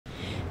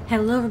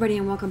Hello everybody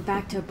and welcome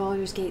back to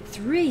Baldurs Gate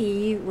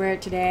 3, where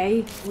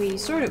today we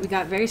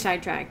got very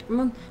sidetracked.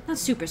 Well, not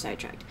super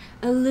sidetracked,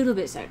 a little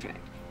bit sidetracked.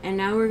 And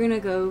now we're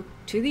gonna go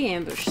to the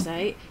ambush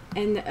site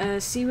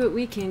and see what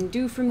we can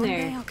do from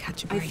there. I'll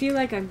catch a I break. feel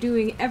like I'm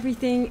doing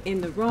everything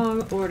in the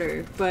wrong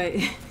order, but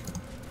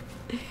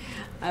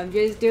I'm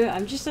just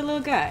a little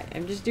guy.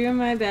 I'm just doing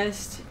my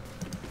best,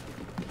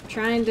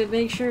 trying to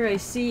make sure I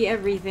see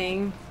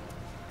everything,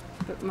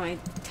 but my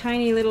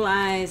tiny little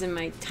eyes and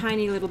my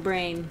tiny little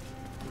brain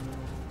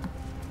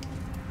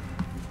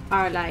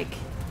are like,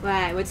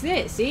 wow, what's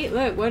this? See,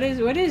 look, what is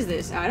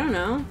this? I don't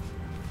know.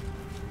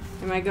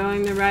 Am I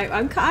going the right?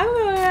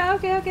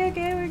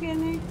 Okay, we're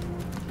getting there.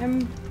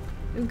 I'm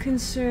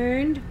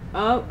concerned.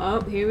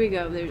 Oh, here we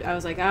go. I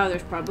was like, oh,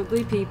 there's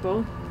probably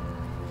people.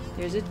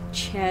 There's a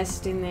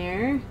chest in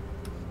there.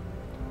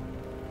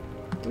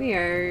 We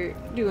are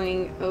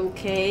doing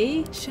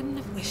okay. Shouldn't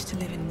have wished to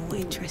live in more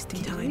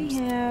interesting times. We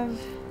have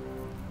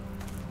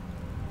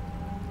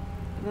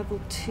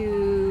level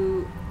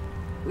 2.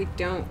 We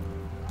don't,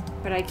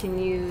 but I can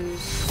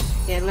use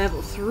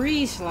level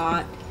 3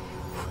 slot.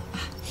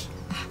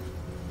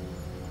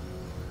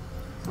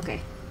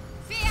 Okay.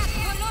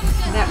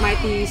 That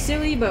might be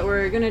silly, but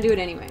we're gonna do it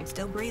anyway.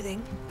 Still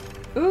breathing.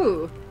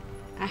 Ooh,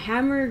 a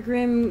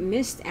Hammergrim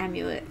Mist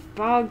Amulet,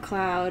 Fog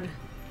Cloud,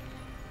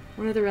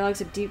 one of the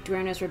relics of Deep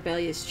Dwerna's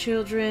rebellious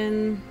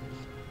children.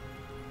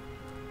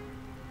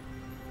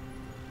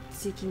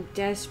 Seeking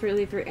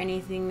desperately for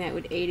anything that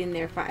would aid in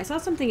their fight. I saw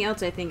something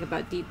else, I think,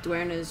 about Deep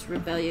Dwerna's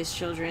rebellious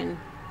children.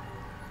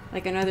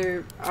 Like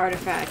another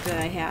artifact that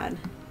I had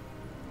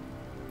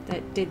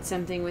that did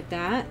something with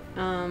that.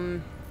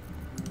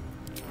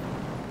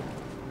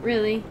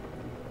 Really?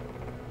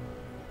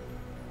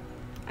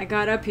 I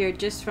got up here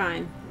just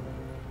fine.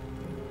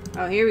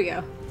 Oh, here we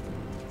go.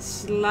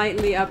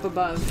 Slightly up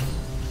above.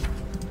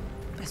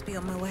 Best be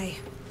on my way.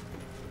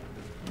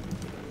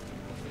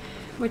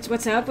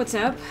 What's up? What's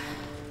up?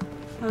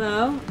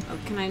 Hello? Oh,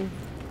 who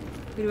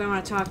do I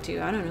want to talk to?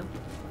 I don't know.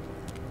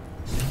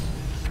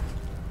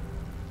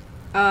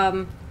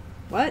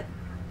 What?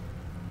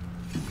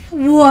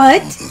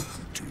 What?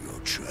 To your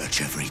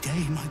church every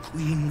day, my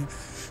queen.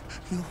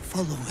 Your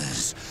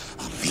followers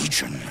are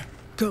legion.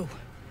 Go.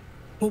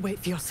 We'll wait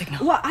for your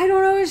signal. What? I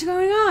don't know what's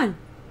going on.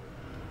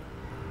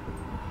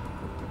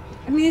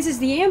 I mean, this is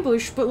the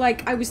ambush, but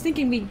like, I was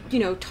thinking we'd,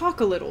 talk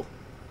a little.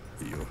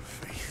 Your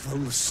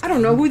faithful I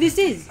don't know who this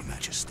is. Your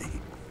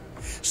Majesty.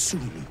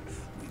 Soon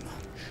we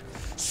march.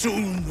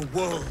 Soon the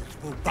world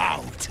will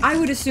bow to I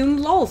would assume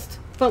Lolth,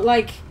 but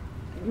like,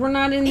 we're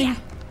not in the... Yeah,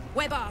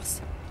 we're boss.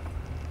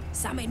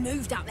 Something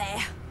moved up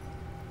there.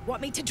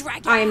 Want me to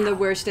drag you I am the out?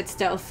 worst at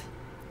stealth.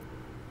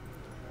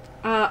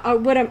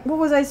 What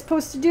was I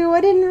supposed to do?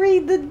 I didn't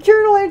read the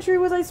journal entry.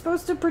 Was I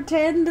supposed to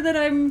pretend that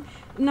I'm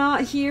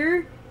not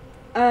here?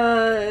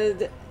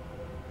 Or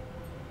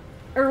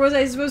was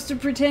I supposed to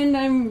pretend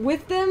I'm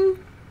with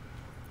them?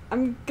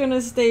 I'm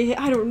gonna stay here.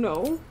 I don't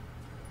know.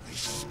 They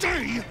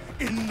stay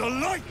in the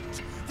light.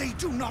 They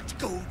do not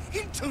go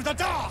into the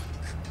dark.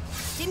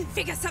 Didn't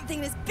figure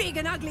something as big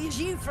and ugly as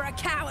you for a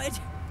coward.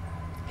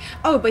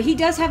 Oh, but he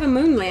does have a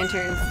moon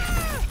lantern.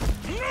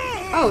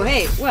 Oh,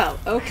 hey, well,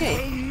 okay.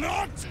 They will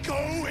not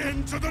go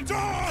into the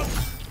dark.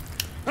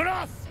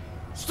 Enough.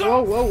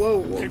 Stop.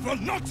 Whoa. They will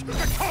not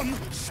become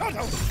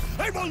shadows.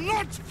 They will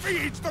not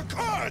feed the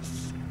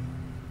curse.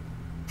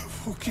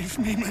 Forgive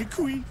me, my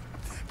queen,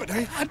 but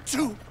I had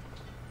to.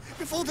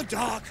 Before the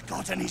dark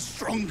got any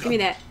stronger. Give me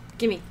that.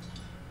 Gimme.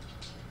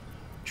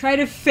 Try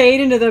to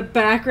fade into the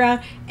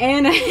background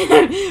and I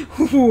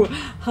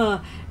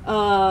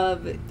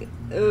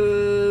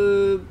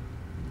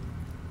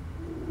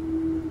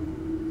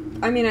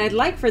mean, I'd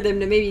like for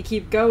them to maybe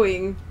keep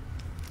going.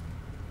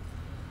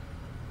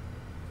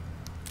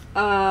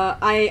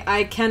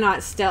 I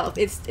cannot stealth.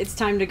 It's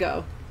time to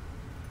go.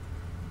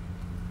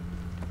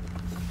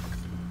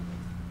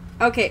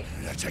 Okay.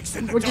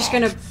 We're just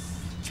gonna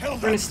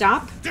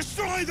stop.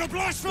 Destroy the We're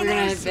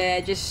blasphemers.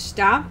 gonna just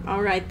stop.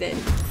 All right then.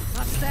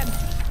 That's them.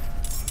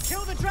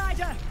 Kill the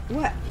Drider.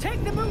 What?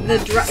 Take the moon.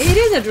 It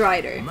is a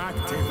Drider.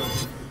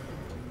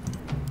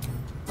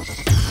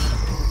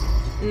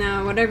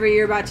 No, whatever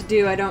you're about to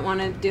do, I don't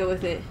want to deal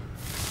with it.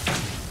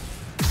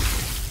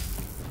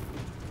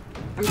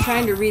 I'm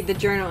trying to read the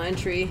journal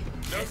entry.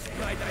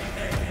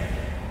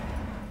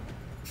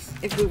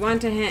 If we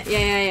want to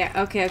yeah.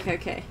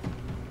 Okay.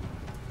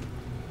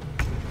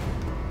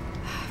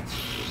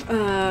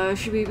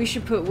 We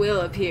should put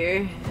Will up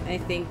here, I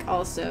think,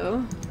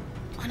 also.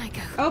 On I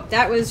go. Oh,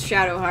 that was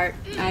Shadowheart.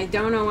 I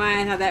don't know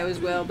why I thought that was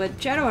Will, but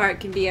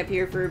Shadowheart can be up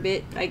here for a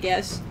bit, I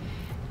guess.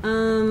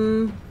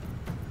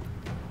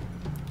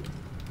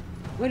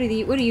 What do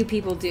you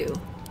people do?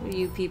 What do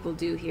you people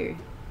do here?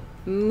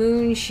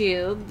 Moon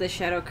Shield. The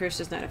Shadow Curse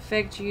does not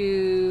affect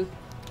you.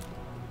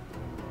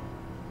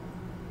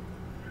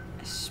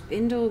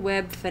 Spindle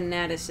Web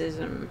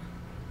Fanaticism.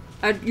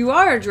 You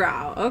are a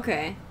Drow.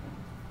 Okay.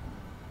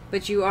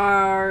 But you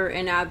are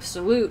an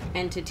absolute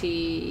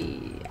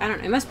entity. I don't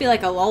know. It must be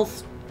like a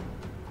Lolth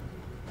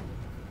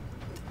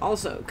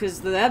Also,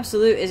 because the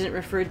Absolute isn't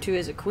referred to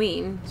as a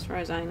queen, as far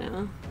as I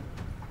know.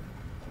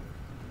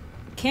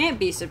 Can't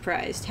be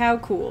surprised. How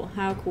cool.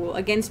 How cool.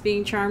 Against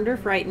being charmed or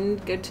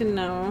frightened. Good to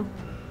know.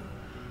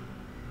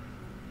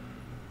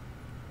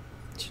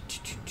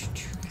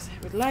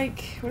 I would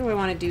like... What do I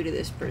want to do to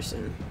this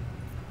person?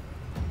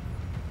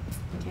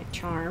 Can't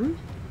charm.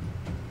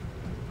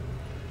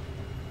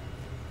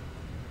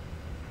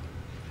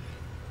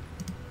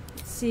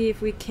 Let's see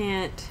if we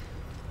can't...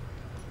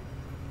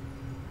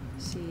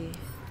 Let's see.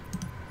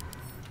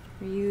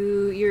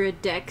 You're a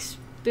dex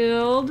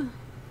build?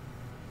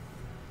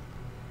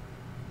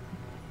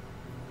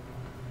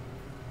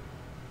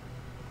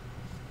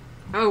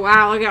 Oh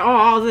wow, look at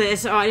all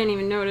this. Oh, I didn't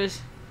even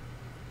notice.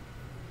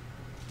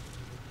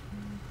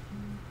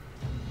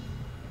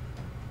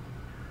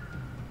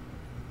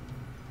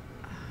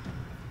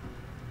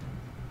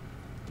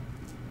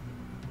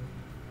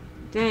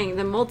 Dang,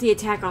 the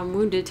multi-attack on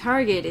wounded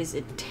target is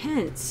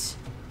intense.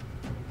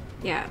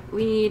 Yeah,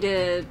 we need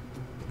to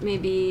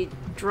maybe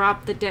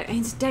drop the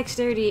it's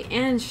dexterity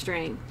and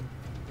strength.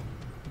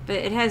 But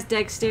it has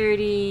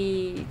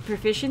dexterity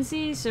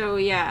proficiency, so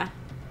yeah.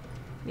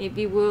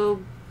 Maybe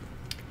we'll...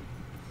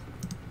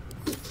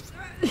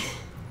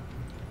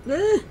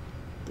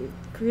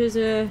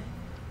 Kriza.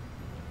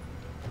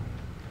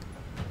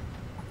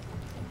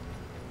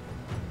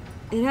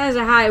 It has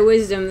a high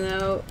wisdom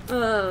though.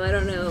 Oh, I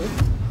don't know.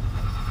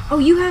 Oh,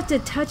 you have to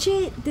touch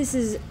it? This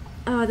is...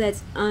 Oh,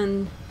 that's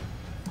Oh,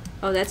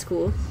 that's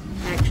cool,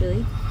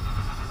 actually.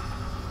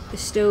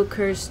 Bestow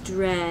Curse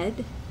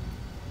Dread.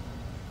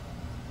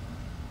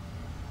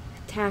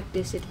 Attack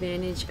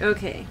disadvantage.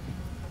 Okay.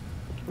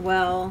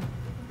 Well...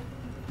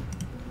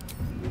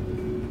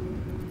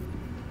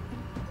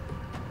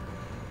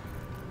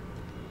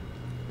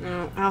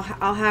 No,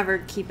 I'll have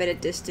her keep at a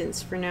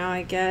distance for now,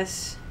 I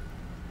guess.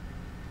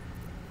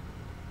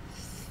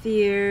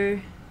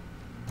 Fear.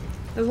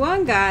 The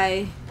one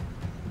guy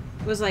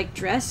was like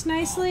dressed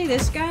nicely.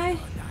 This guy.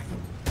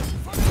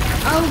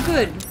 Oh,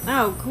 good.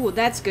 Oh, cool.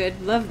 That's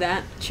good. Love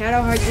that.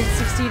 Shadowheart did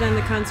succeed on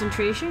the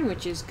concentration,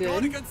 which is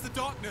good. Against the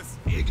darkness.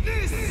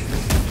 Ignis!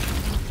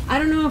 I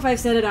don't know if I've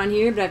said it on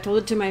here, but I've told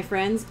it to my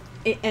friends.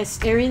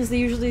 Asterian's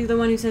usually the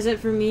one who says it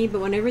for me,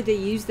 but whenever they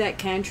use that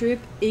cantrip,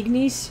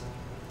 Ignis,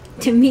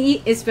 to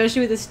me,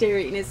 especially with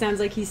Asterian, it sounds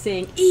like he's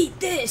saying, "Eat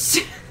this!"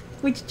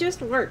 Which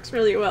just works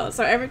really well.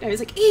 So every time he's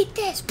like, "Eat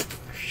this!"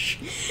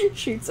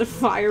 Shoots a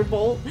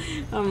firebolt.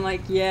 I'm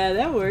like, yeah,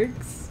 that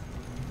works.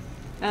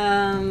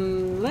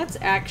 Let's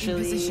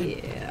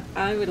actually...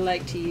 I would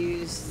like to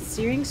use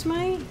Searing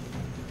Smite.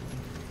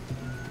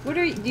 What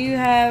do you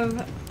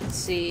have? Let's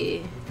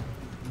see.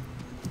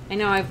 I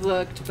know I've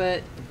looked,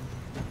 but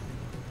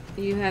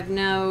you have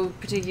no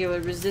particular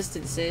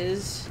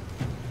resistances.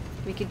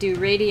 We could do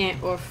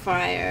Radiant or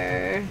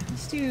Fire.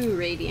 Let's do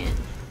Radiant.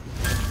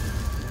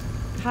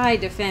 High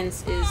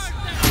defense is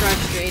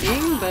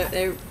frustrating, but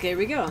there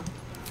we go.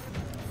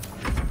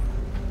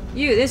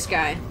 You, this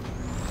guy.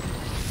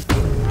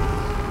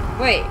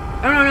 Wait.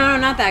 Oh, no,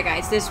 not that guy.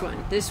 It's this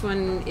one. This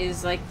one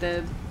is like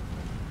the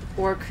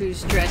orc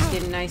who's dressed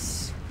in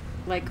nice,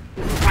 like,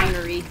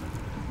 finery.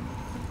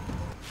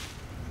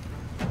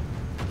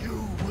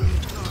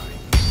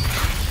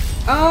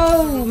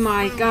 Oh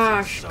my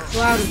gosh.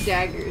 Cloud of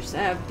daggers.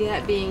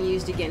 That being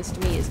used against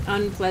me is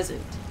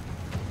unpleasant.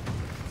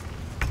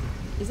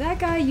 Is that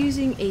guy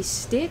using a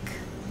stick?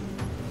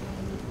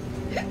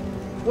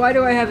 Why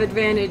do I have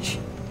advantage?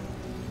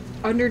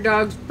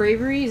 Underdog's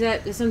bravery? Is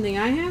that something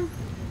I have?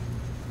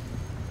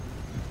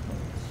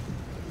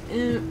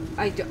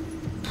 I don't...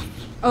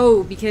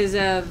 Oh, because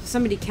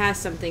somebody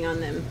cast something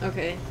on them.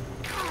 Okay.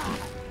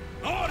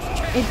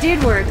 It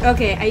did work.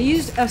 Okay, I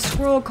used a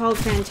scroll called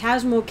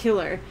Phantasmal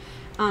Killer.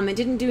 It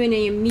didn't do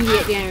any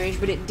immediate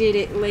damage, but it did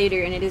it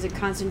later, and it is a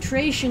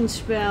concentration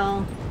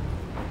spell.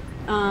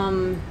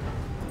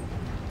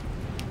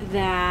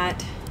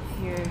 That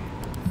here.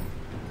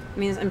 I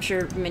mean, I'm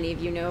sure many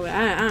of you know, but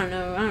I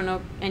don't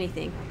know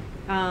anything.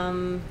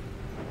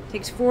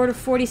 Takes 4 to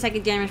 40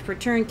 second damage per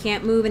turn,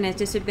 can't move, and has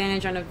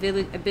disadvantage on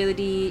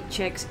ability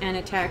checks and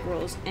attack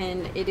rolls.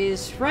 And it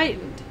is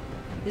frightened.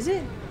 Is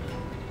it?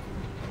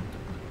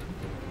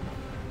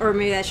 Or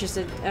maybe that's just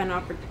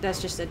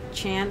a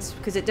chance,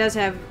 because it does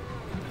have.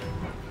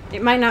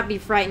 It might not be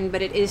frightened,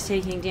 but it is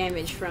taking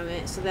damage from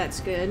it, so that's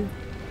good.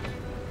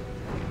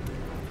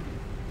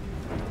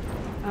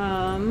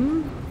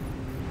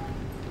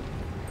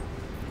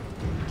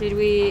 Did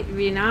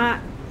we not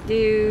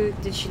do...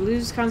 Did she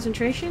lose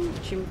concentration?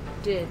 She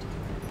did.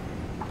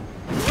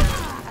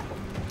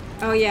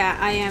 Oh yeah,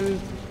 I am...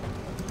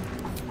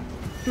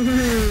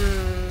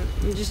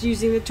 I'm just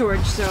using the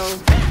torch, so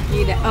I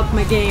need to up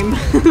my game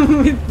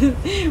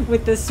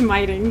with the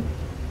smiting.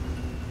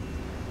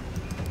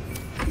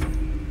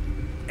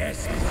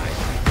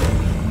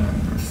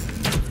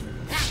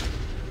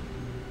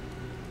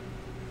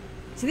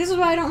 See, this is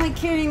why I don't like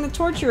carrying the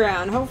torch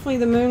around. Hopefully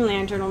the moon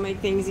lantern will make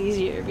things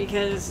easier,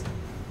 because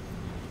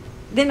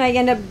then I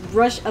end up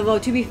although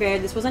to be fair,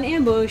 this was an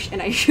ambush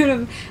and I should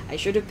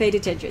have paid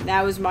attention.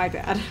 That was my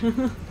bad.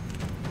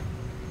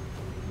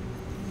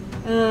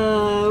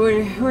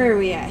 Where are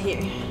we at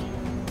here?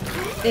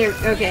 There,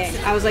 okay.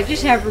 I was like,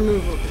 just have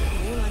removal.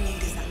 All I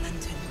need is that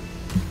lantern.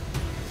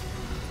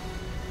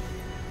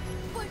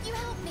 Won't you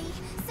help me?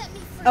 Set me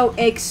free. Oh,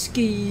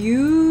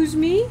 excuse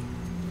me?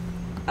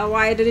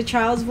 Why did a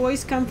child's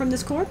voice come from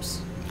this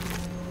corpse?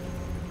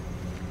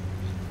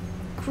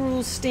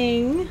 Cruel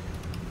sting.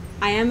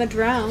 I am a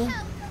drow.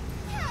 Help!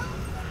 Help!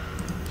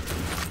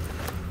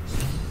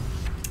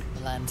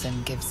 The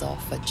lantern gives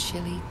off a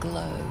chilly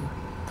glow,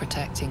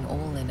 protecting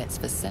all in its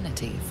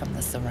vicinity from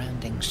the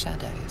surrounding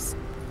shadows.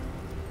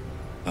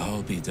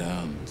 I'll be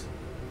damned.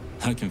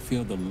 I can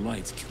feel the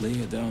light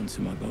clear down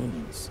to my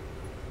bones.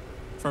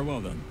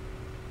 Farewell then,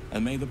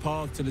 and may the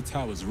path to the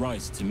towers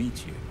rise to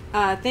meet you.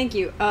 Thank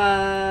you.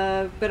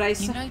 But I You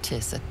saw...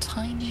 notice a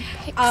tiny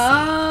pixie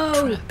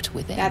Oh! trapped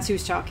within. That's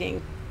who's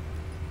talking.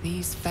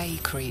 These fey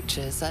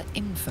creatures are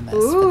infamous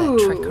Ooh. for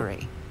their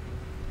trickery.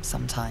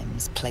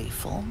 Sometimes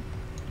playful,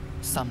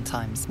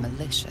 sometimes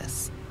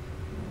malicious.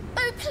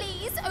 Oh,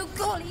 please! Oh,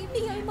 golly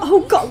me, oh, my.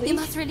 Oh, golly. You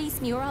must release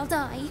me or I'll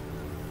die.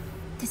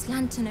 This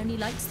lantern only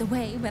lights the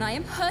way when I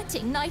am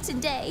hurting night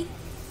and day.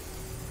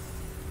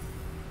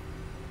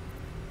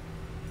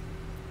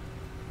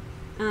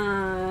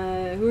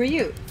 Who are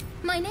you?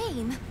 My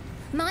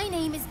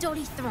name is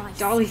Dolly Thrice.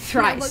 Dolly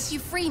Thrice. Now won't you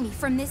free me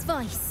from this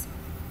vice?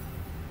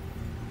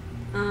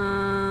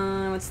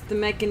 What's the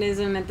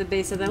mechanism at the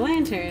base of the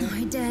lantern?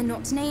 I dare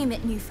not name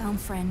it, newfound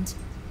friend.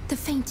 The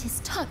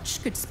faintest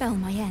touch could spell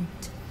my end.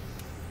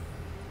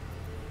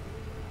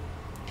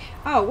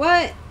 Oh,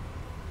 what?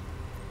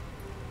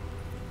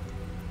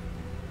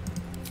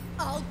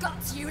 I'll gut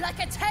you like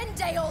a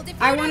 10-day-old if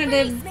you I don't wanted to-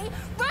 release me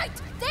right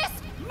this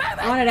moment!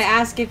 I wanted to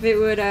ask if it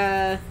would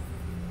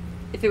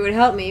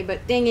help me,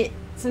 but dang it.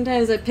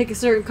 Sometimes I pick a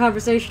certain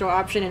conversational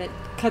option and it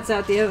cuts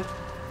out the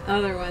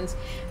other ones.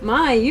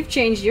 My, you've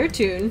changed your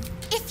tune.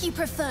 If you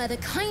prefer the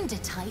kinder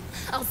type,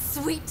 I'll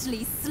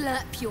sweetly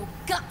slurp your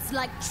guts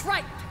like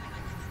tripe.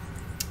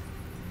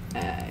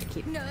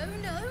 Keep... No,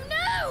 no,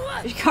 no!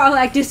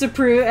 Karlaaach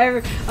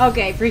disapprove.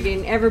 Okay,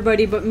 freaking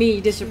everybody but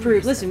me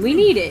disapprove. Listen, we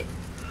need it.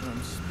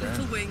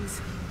 Little wings,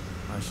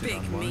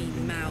 big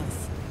mean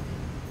mouth.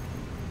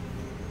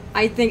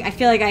 I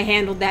feel like I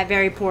handled that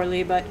very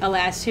poorly, but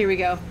alas, here we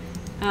go.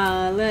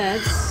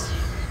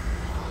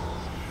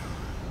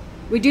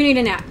 We do need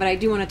a nap, but I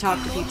do want to talk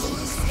to people.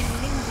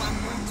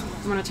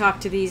 I want to talk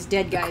to these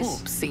dead The guys.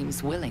 corpse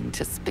seems willing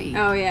to speak,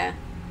 Oh, yeah.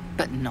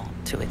 but not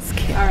to its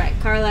kill. Alright,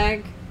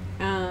 Karlaaach.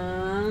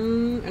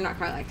 Or not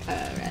Karlaaach,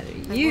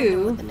 rather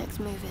you. The next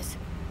move is.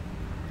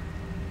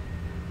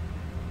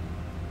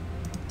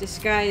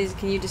 Disguise,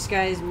 can you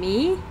disguise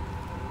me?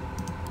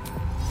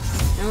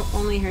 No,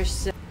 only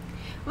herself.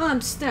 Well,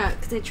 I'm stuck,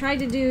 because I tried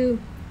to do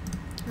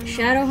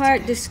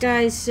Shadowheart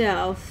disguise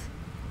self,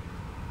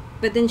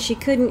 but then she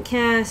couldn't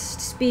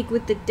cast Speak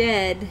with the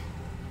Dead.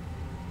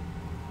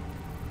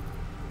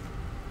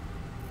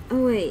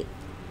 Oh, wait.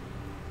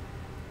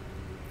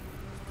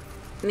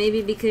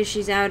 Maybe because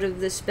she's out of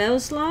the spell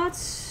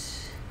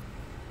slots?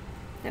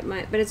 That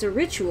might, but it's a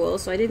ritual,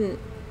 so I didn't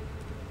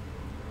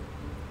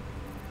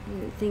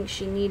think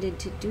she needed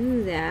to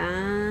do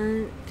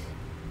that.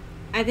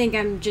 I think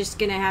I'm just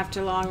gonna have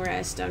to long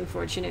rest,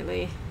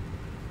 unfortunately.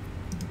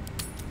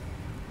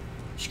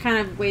 Which kind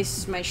of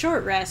wastes my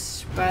short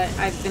rest, but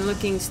I've been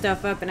looking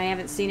stuff up and I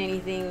haven't seen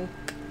anything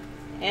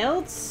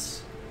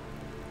else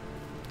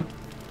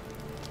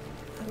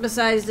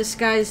besides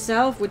disguise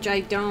self, which I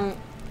don't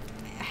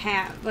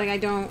have. Like, I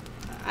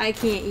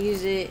can't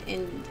use it,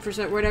 and for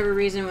whatever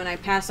reason when I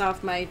pass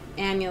off my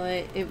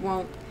amulet, it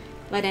won't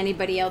let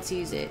anybody else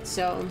use it,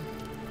 so.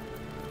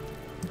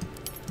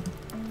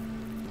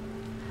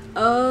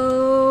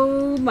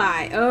 Oh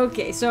my,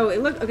 okay, so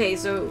it look, okay,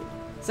 so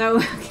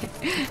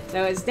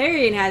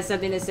Astarion has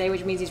something to say,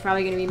 which means he's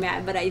probably gonna be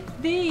mad, but I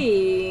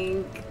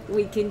think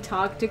we can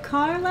talk to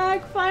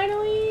Karlaaach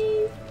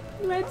finally.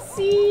 Let's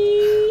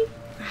see.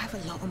 I have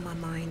a lot on my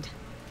mind.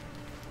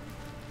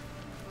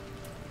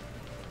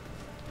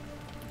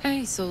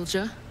 Hey,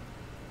 soldier.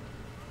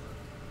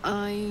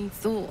 I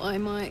thought I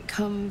might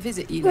come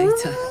visit you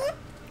later,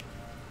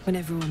 when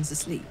everyone's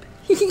asleep.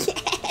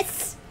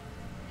 Yes!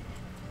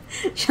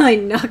 Shall I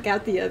knock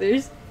out the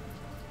others?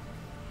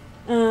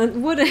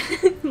 What a...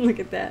 Look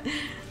at that.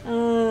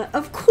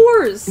 Of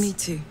course! Me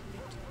too.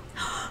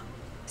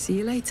 See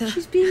you later.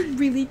 She's being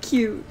really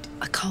cute.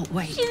 I can't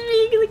wait. She's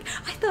being like...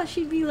 I thought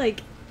she'd be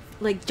like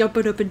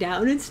jumping up and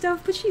down and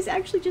stuff, but she's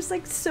actually just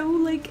like so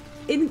like...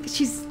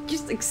 she's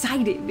just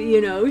excited,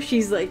 you know?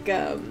 She's like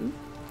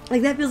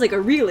that feels like a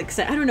real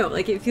excitement. I don't know,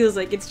 like it feels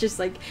like it's just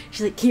like,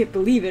 she like can't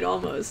believe it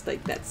almost.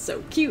 Like, that's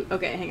so cute.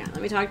 Okay, hang on,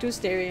 let me talk to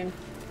Astarion.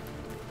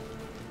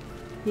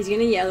 He's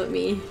gonna yell at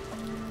me.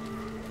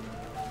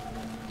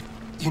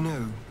 You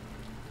know,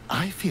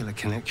 I feel a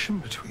connection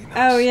between us.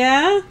 Oh,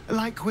 yeah?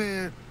 Like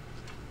we're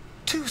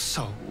two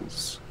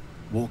souls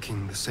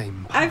walking the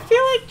same path. I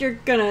feel like you're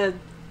gonna...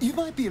 You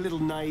might be a little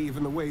naive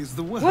in the ways of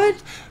the world.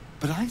 What?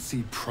 But I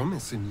see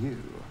promise in you.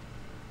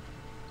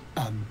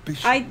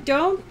 Ambition. I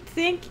don't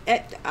think...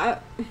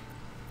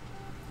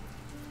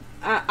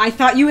 I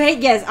thought you hate.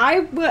 Yes,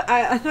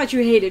 I thought you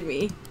hated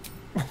me.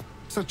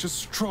 Such a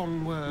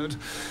strong word.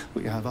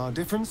 We have our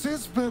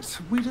differences, but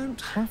we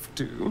don't have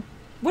to.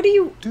 What do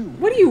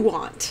you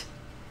want?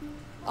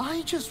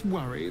 I just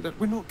worry that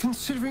we're not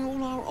considering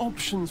all our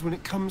options when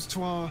it comes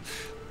to our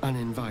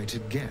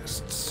uninvited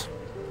guests.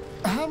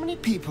 How many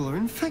people are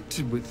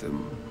infected with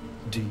them,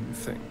 do you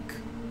think?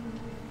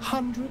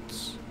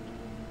 Hundreds?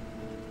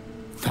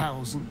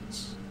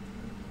 Thousands?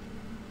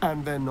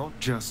 And they're not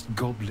just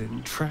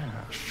goblin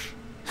trash.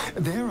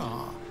 There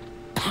are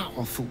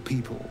powerful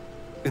people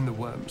in the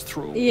worm's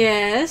thrall.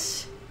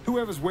 Yes.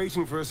 Whoever's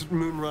waiting for us at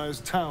Moonrise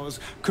Towers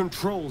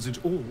controls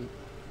it all.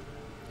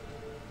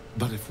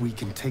 But if we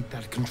can take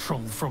that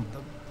control from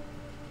them,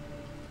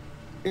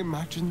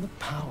 imagine the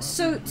power.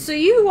 So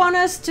you want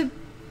us to...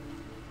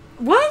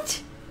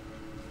 What?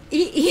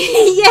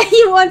 Yeah,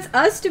 he wants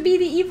us to be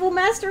the evil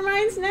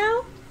masterminds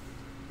now?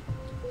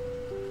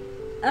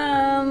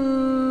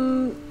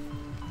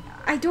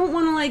 I don't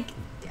want to, like...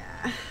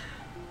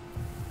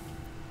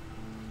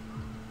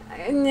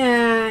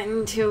 Nah,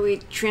 until we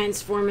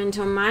transform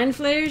into mind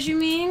flayers, you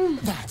mean?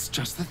 That's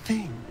just the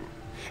thing.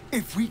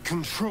 If we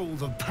control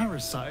the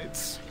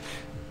parasites,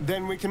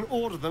 then we can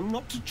order them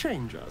not to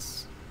change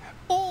us.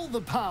 All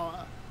the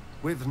power,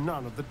 with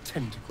none of the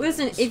tentacles.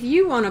 Listen, if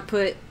you want to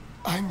put...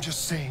 I'm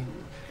just saying,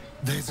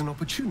 there's an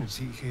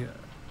opportunity here.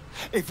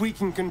 If we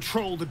can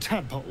control the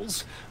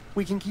tadpoles,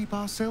 we can keep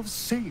ourselves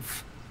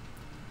safe.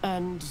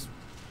 And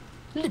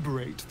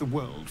liberate the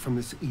world from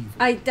this evil.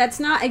 That's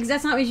not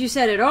what you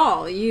said at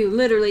all. You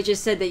literally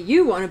just said that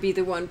you want to be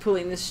the one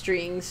pulling the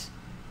strings.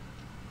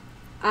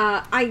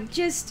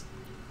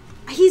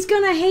 He's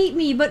gonna hate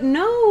me, but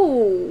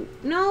no.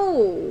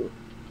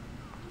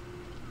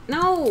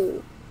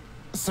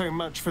 So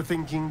much for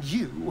thinking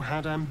you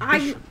had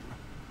ambition.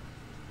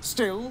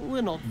 Still,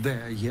 we're not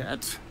there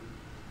yet.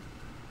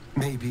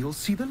 Maybe you'll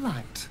see the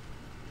light.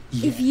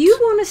 If you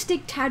want to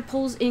stick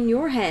tadpoles in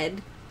your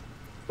head,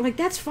 like,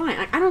 that's fine.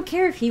 Like, I don't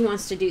care if he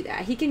wants to do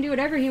that. He can do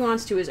whatever he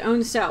wants to his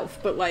own self.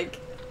 But,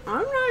 like,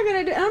 I'm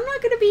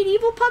not gonna be an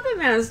evil puppet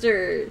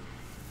master.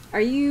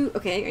 Are you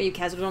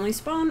Khazad only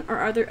spawn, or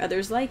are there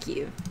others like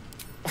you?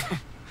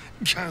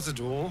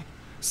 Khazad,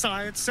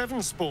 Sire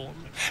 7 spawn.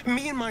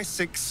 Me and my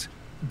 6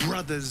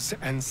 brothers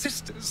and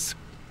sisters.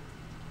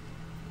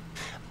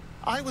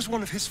 I was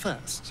one of his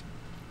first.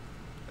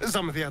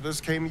 Some of the others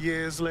came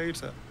years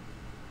later.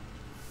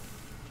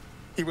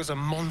 He was a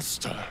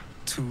monster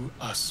to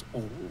us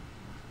all,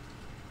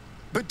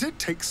 but did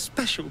take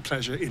special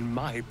pleasure in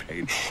my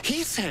pain.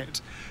 He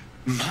said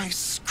my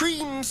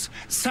screams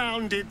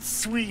sounded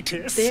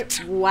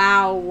sweetest.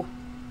 Wow.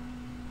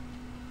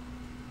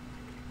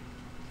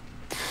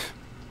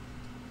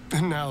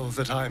 And now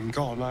that I'm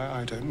gone,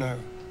 I don't know.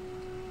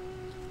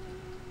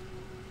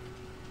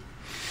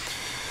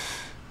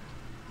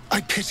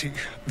 I pity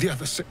the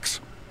other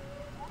 6.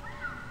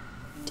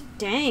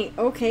 Dang,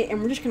 okay,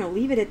 and we're just gonna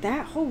leave it at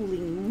that? Holy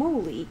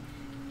moly.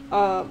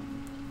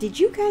 Did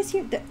you guys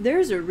hear that?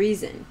 There's a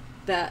reason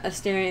that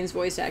Astarion's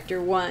voice actor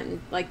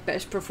won, like,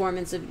 best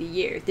performance of the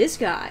year. This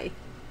guy,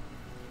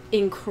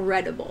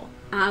 incredible.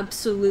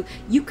 Absolute.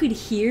 You could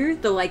hear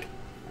the, like,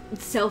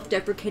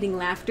 self-deprecating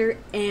laughter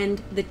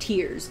and the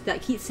tears.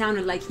 Like, he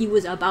sounded like he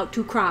was about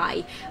to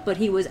cry, but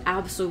he was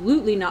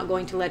absolutely not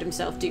going to let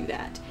himself do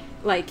that.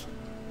 Like,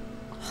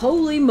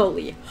 holy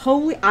moly.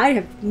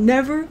 I've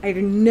never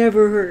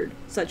heard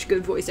such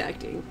good voice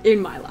acting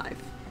in my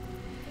life.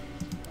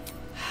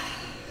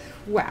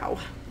 Wow.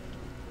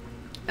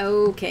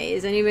 Okay,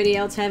 does anybody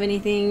else have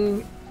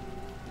anything?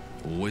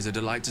 Always a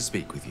delight to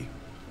speak with you.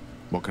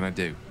 What can I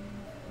do?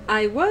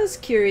 I was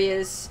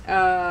curious,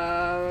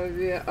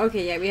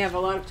 okay, yeah, we have a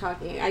lot of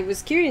talking. I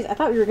was curious, I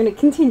thought we were gonna get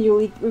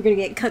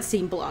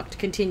cutscene blocked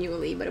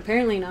continually, but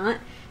apparently not.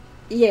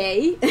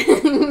 Yay.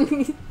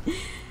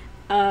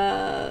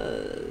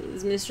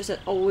 Is Mistress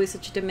always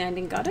such a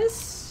demanding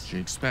goddess? She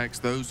expects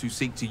those who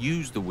seek to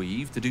use the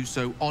weave to do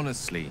so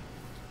honestly,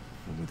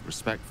 and with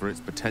respect for its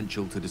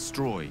potential to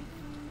destroy,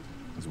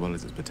 as well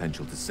as its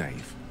potential to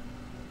save.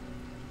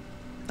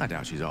 I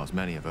doubt she's asked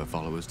many of her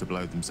followers to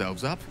blow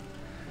themselves up.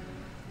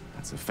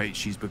 That's a fate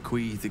she's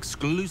bequeathed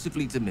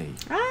exclusively to me.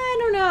 I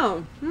don't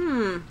know.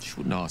 She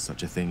wouldn't ask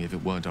such a thing if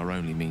it weren't our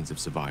only means of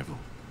survival.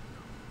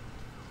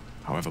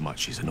 However much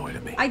she's annoyed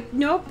at me. I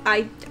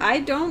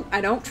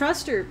don't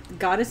trust her.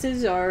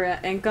 Goddesses are,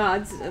 and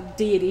gods,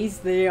 deities,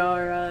 they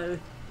are,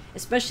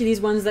 especially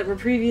these ones that were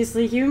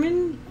previously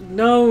human,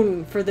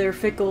 known for their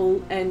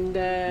fickle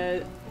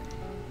and,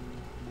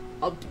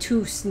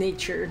 obtuse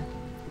nature.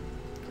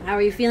 How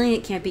are you feeling?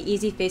 It can't be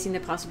easy facing the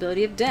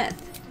possibility of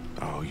death.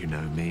 Oh, you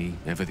know me,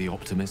 ever the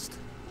optimist.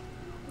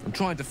 I'm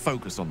trying to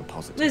focus on the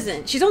positives.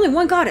 Listen, she's only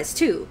one goddess,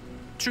 too.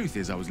 Truth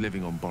is, I was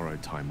living on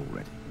borrowed time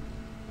already.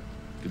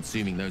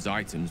 Consuming those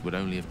items would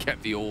only have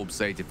kept the orb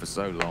sated for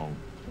so long.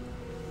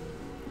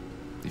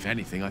 If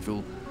anything, I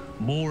feel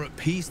more at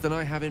peace than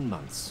I have in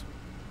months.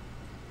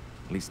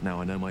 At least now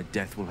I know my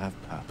death will have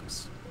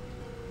purpose.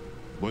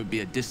 It won't be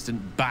a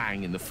distant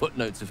bang in the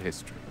footnotes of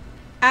history.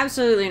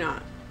 Absolutely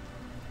not.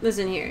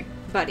 listen here,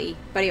 buddy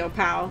old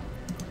pal.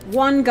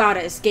 One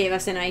goddess gave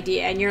us an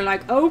idea, and you're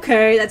like,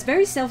 okay, that's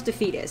very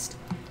self-defeatist.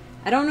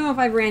 I don't know if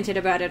I've ranted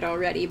about it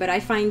already, but I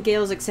find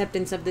Gale's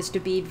acceptance of this to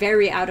be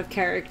very out of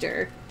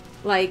character.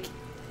 Like,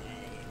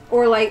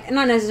 or like,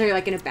 not necessarily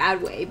like in a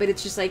bad way, but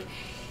it's just like,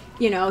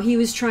 you know, he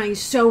was trying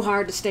so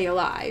hard to stay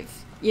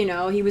alive. You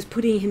know, he was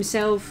putting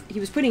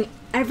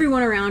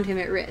everyone around him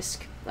at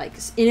risk. Like,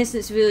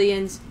 innocent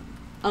civilians,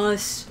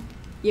 us,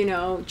 you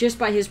know, just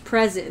by his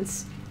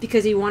presence,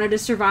 because he wanted to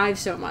survive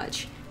so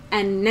much.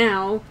 And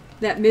now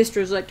that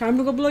Mistra's like, time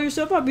to go blow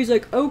yourself up, he's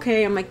like,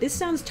 okay. I'm like, this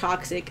sounds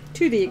toxic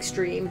to the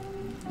extreme,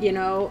 you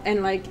know?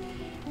 And like,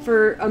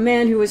 for a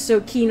man who was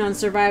so keen on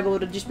survival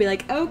to just be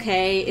like,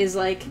 okay, is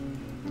like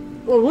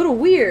a little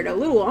weird, a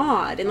little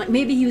odd. And like,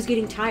 maybe he was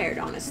getting tired,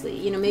 honestly.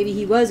 You know, maybe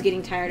he was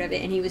getting tired of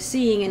it, and he was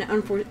seeing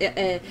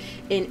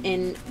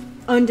an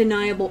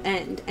undeniable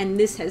end, and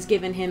this has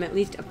given him at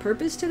least a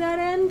purpose to that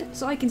end,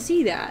 so I can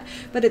see that.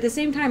 But at the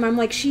same time, I'm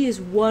like, she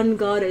is one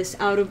goddess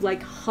out of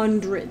like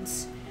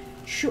hundreds.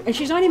 Sure, and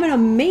she's not even a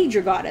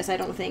major goddess, I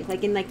don't think,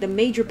 like in like the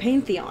major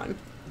pantheon,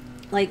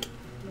 like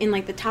in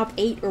like the top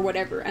 8 or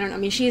whatever. I don't know. I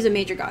mean, she is a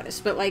major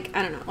goddess, but like,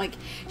 I don't know, like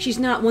she's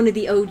not one of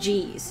the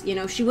OGs, you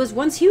know. She was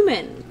once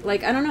human.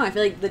 Like, I don't know, I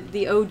feel like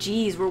the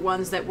OGs were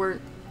ones that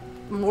weren't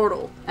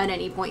mortal at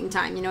any point in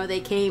time, you know. They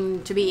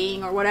came to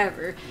being or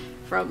whatever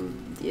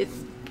from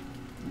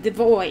the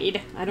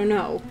void. I don't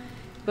know,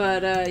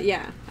 but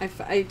yeah,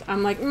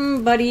 I'm like,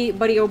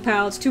 buddy old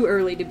pal, it's too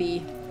early to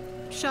be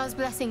Shah's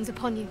blessings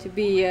upon you. to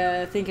be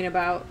thinking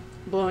about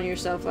blowing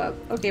yourself up.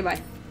 Okay,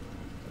 bye.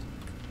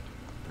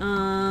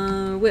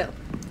 Will.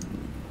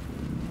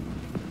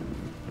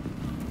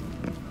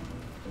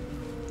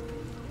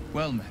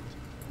 Well met.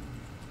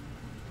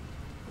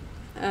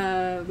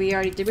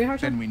 Did we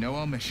Then we know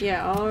our mission.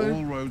 Yeah,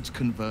 all roads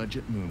converge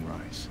at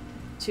moonrise.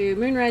 To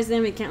moonrise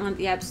them, we can't let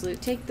the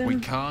absolute take them. We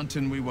can't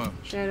and we won't.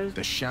 Shadows.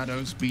 The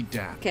shadows be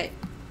damned. Okay,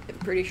 I'm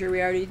pretty sure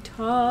we already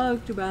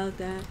talked about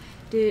that.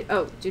 Did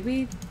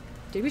we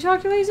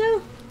talk to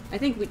Lae'zel? I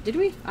think did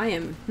we? I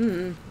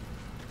am,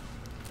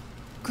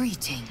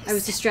 Greetings. I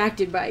was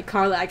distracted by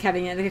Karlaaaaach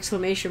having an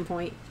exclamation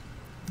point.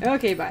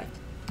 Okay, bye.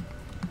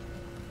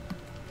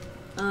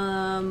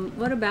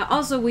 What about...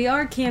 Also, we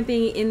are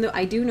camping in the...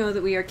 I do know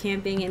that we are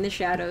camping in the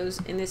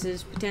shadows, and this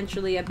is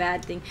potentially a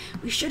bad thing.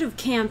 We should have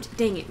camped...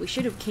 Dang it, we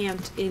should have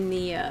camped in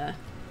the,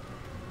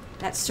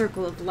 that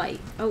circle of light.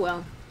 Oh,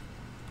 well.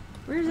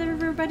 Where's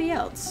everybody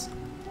else?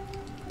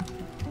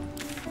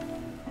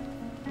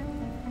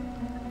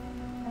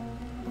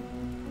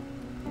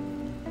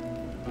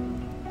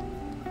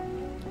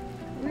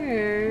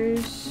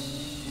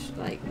 Where's...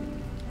 like...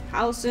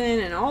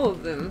 Halsin and all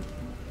of them.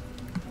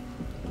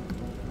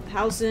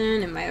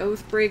 Halsin and my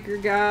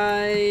Oathbreaker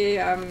guy.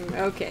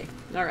 Okay.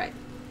 Alright.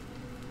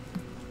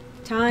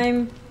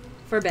 Time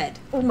for bed.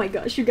 Oh my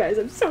gosh, you guys,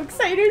 I'm so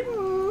excited.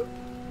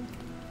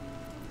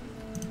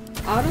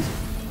 Autos?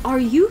 Are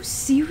you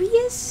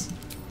serious?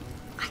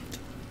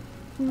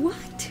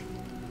 What?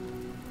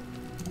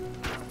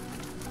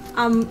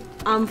 I'm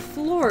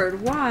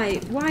floored.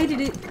 Why? Why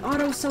did it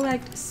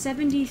auto-select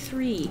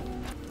 73?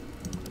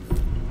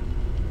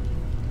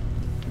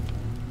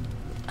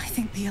 I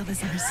think the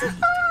others are asleep.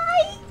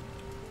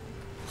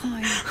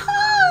 Hi.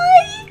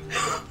 Hi!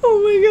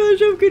 Oh my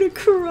gosh, I'm gonna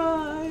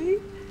cry.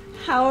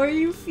 How are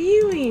you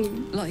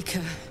feeling? Like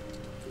a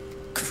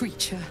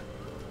creature.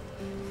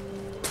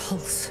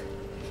 Pulse.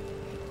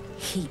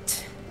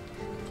 Heat.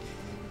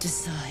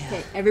 Desire.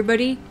 Okay,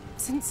 everybody,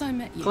 Since I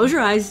met you, close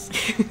your eyes.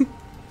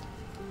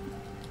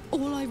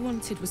 all I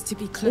wanted was to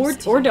be close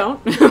to or you.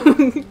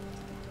 don't.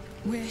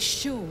 We're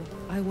sure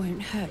I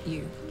won't hurt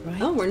you,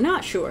 right? Oh, we're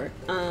not sure.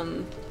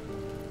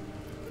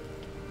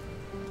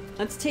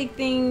 Let's take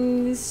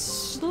things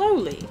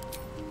slowly.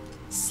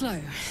 Slow.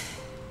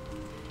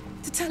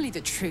 To tell you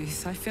the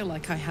truth, I feel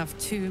like I have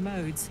 2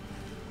 modes.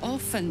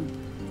 Off and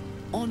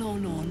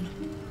on.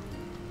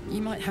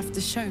 You might have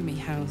to show me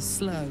how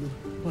slow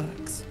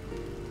works.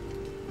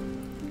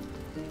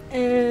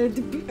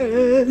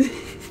 This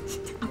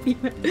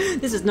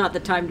is not the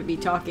time to be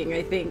talking,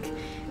 I think.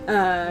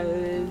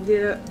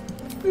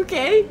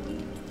 Okay.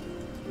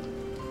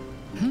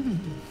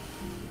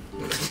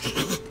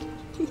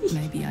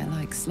 Maybe I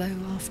like slow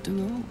after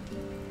all.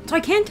 So I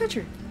can't touch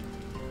her.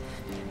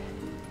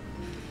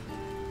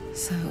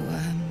 So,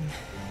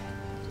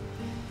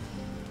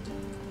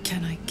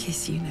 can I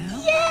kiss you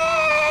now?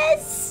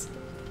 Yes!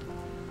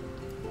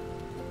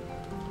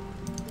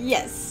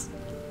 Yes.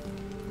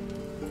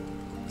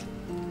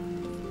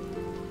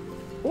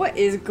 What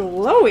is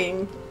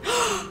glowing?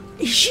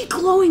 Is she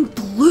glowing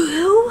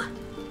blue?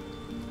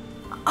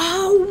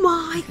 Oh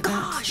my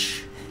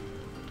gosh.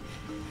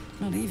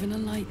 Not even a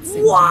light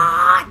symbol.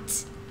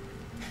 What?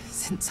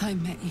 Since I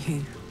met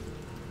you,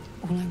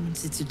 all I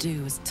wanted to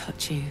do was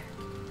touch you.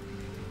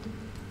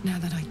 Now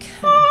that I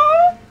can,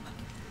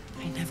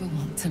 I never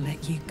want to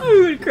let you go. I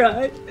would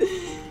cry.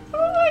 Oh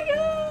my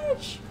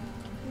gosh.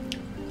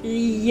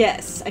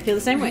 Yes, I feel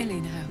the same way.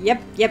 Now?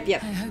 Yep.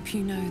 I hope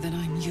you know that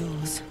I'm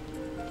yours.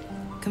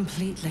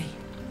 Completely.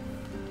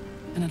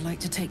 and I'd like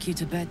to take you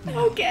to bed now.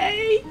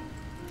 Okay.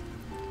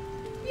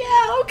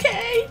 Yeah,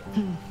 okay.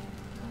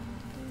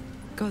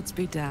 Gods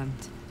be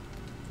damned.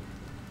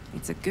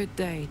 It's a good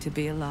day to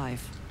be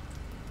alive.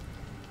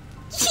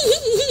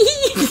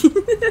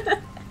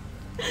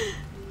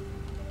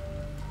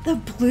 The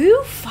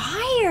blue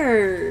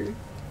fire.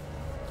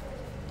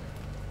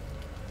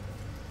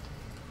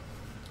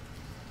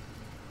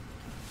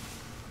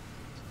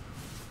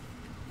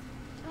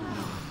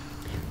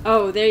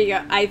 Oh, there you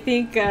go. I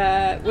think,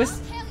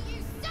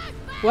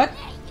 what?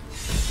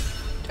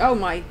 Oh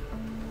my.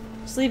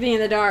 Sleeping in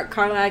the dark,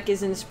 Karlaaaaach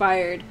is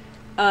inspired.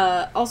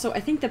 Also, I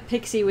think the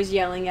pixie was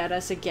yelling at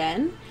us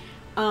again.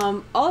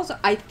 Also,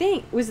 I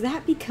think, was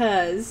that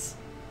because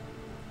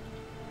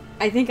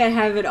I think I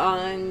have it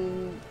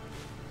on,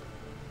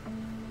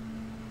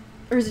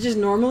 or is it just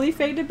normally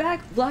faded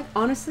back? Black,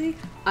 honestly,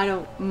 I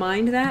don't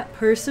mind that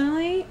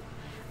personally.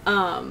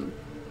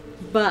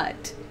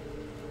 But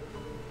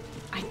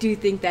I do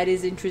think that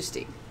is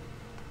interesting.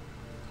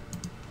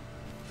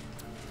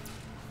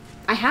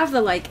 I have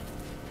the, like,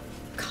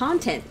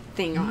 content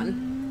thing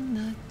on.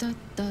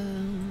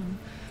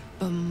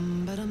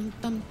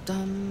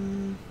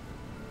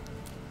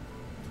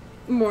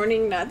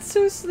 Morning, not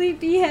so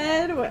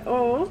sleepyhead.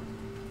 Oh.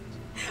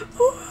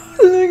 Oh,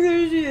 look,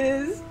 there she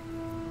is.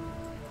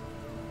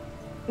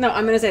 No,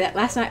 I'm gonna say that.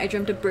 Last night I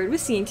dreamt a bird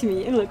was singing to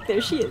me, and look,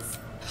 there she is.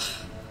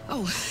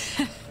 Oh,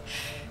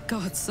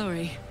 God,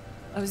 sorry.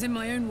 I was in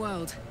my own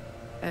world.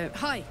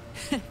 Hi.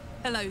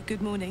 Hello,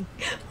 good morning.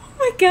 Oh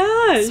my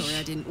gosh. Sorry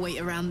I didn't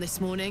wait around this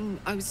morning.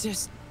 I was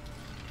just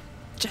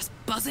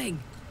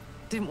buzzing.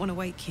 Didn't want to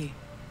wake you.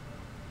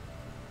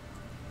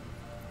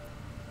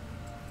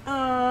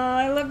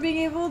 I love being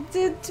able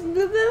to...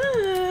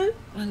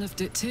 I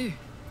loved it too.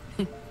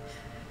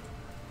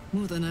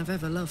 More than I've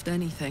ever loved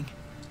anything.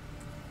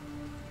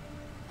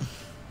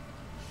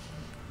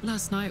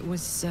 Last night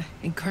was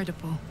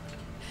incredible.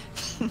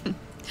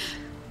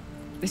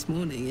 This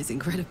morning is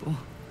incredible.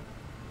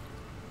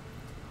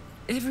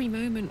 Every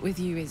moment with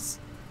you is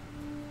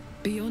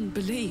beyond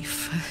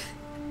belief.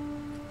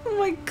 Oh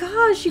my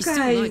gosh, you guys.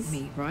 You still like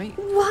me, right?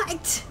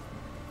 What?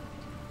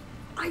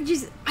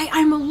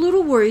 I'm a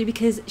little worried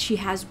because she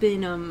has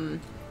been,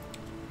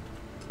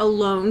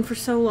 alone for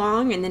so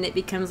long, and then it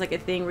becomes like a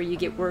thing where you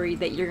get worried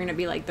that you're gonna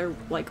be like their,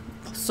 like,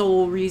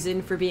 sole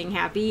reason for being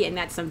happy, and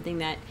that's something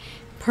that,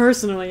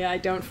 personally, I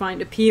don't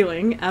find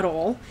appealing at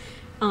all.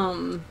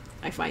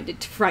 I find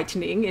it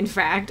frightening, in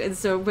fact, and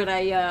so, but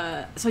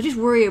so I just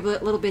worry a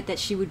little bit that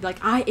she would, like,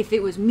 if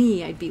it was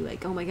me, I'd be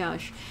like, oh my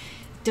gosh,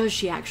 does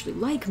she actually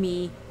like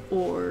me,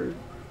 or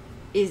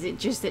is it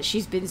just that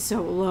she's been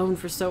so alone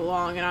for so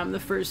long, and I'm the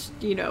first,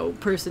 you know,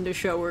 person to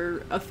show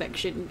her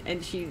affection,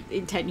 and she,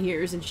 in 10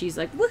 years, and she's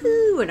like,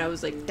 woohoo, and I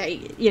was like,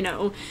 dang it, you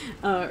know,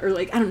 or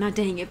like, I don't know, not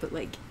dang it, but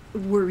like,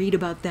 worried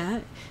about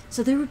that.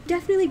 So there would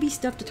definitely be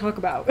stuff to talk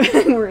about,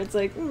 where it's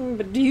like,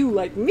 but do you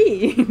like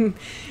me?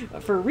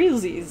 For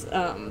realsies.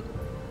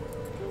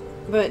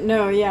 But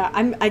no, yeah,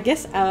 I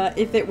guess,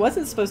 if it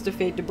wasn't supposed to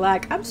fade to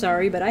black, I'm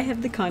sorry, but I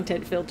have the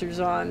content filters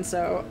on,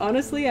 so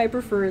honestly, I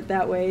prefer it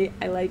that way.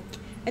 I like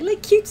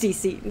cutesy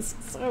scenes,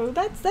 so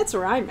that's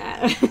where I'm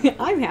at.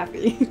 I'm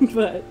happy,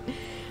 but,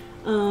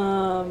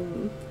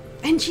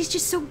 and she's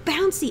just so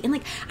bouncy, and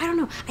like, I don't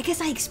know, I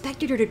guess I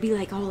expected her to be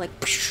like, all like,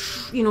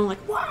 you know,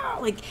 like, wow,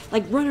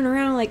 like running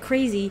around like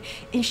crazy,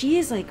 and she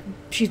is like,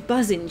 she's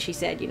buzzing, she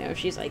said, you know,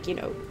 she's like, you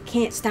know,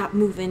 can't stop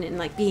moving and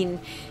like being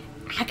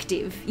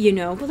active, you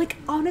know, but like,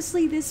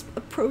 honestly, this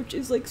approach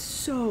is like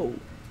so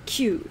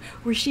cute,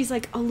 where she's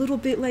like a little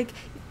bit like,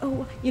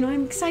 oh, you know,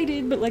 I'm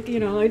excited, but like, you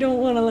know, I don't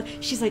want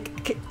to, she's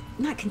like,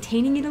 not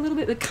containing it a little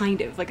bit, but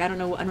kind of, like,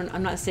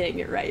 I'm not saying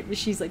it right, but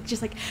she's like,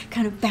 just like,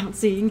 kind of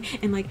bouncing,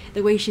 and like,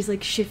 the way she's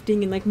like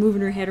shifting and like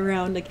moving her head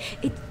around, like,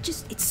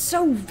 it's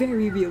so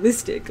very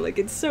realistic, like,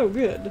 it's so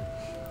good.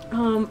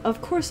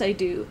 Of course I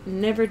do,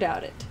 never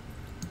doubt it.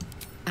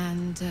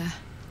 And,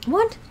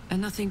 what?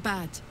 And nothing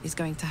bad is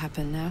going to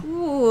happen now.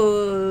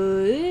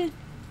 What?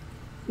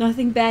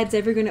 Nothing bad's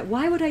ever gonna,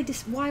 why would I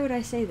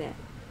say that?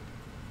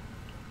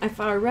 If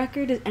our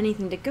record is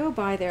anything to go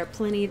by, there are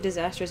plenty of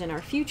disasters in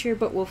our future,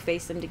 but we'll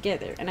face them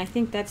together. And I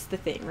think that's the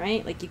thing,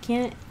 right? Like, you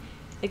can't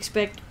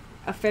expect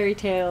a fairy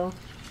tale,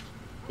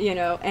 you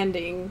know,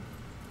 ending.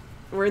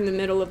 We're in the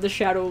middle of the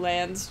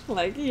Shadowlands.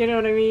 Like, you know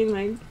what I mean?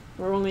 Like,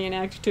 we're only in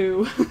Act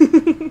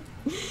 2.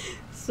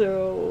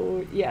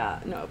 So, yeah,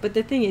 no. But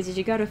the thing is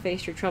you gotta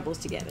face your troubles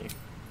together.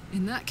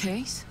 In that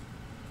case,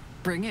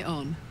 bring it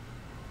on.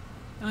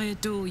 I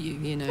adore you,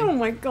 you know. Oh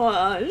my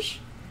gosh.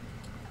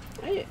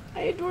 I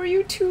adore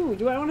you too.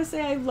 Do I want to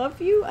say I love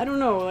you? I don't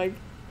know, like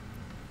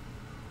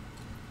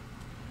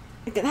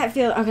that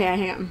feel, okay,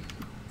 hang on.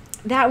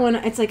 That one,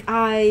 it's like,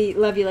 I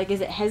love you, like,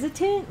 is it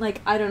hesitant?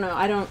 Like, I don't know,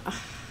 I don't,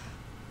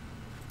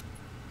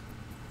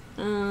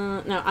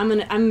 no,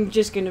 I'm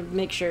just gonna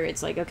make sure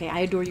it's like, okay, I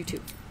adore you too.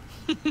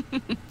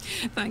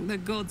 Thank the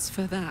gods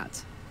for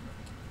that.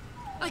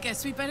 I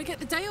guess we'd better get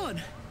the day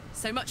on.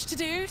 So much to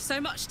do, so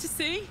much to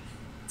see.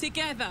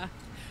 Together.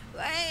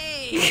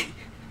 Hey!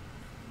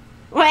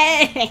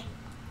 Way!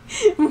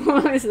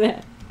 What was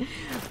that?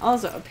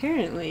 Also,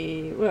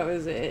 apparently, what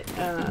was it?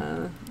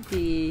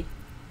 The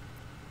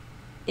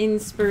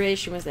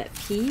inspiration was that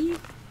P?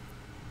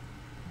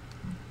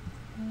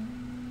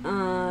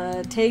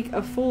 Take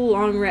a full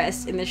long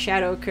rest in the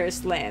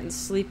shadow-cursed lands,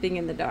 sleeping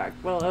in the dark.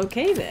 Well,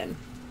 okay then.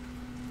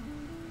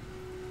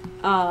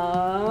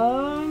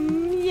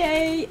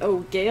 Yay!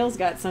 Oh, Gale's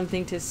got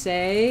something to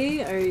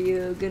say. Are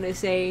you gonna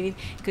say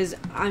anything? Because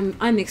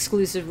I'm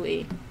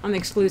exclusively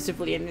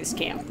in this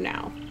camp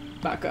now,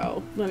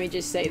 bucko. Let me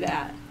just say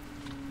that.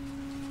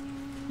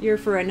 You're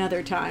for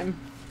another time.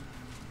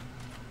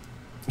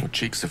 Your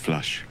cheeks are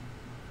flush.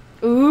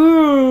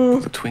 Ooh!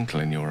 There's a twinkle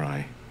in your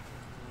eye.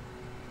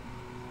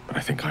 But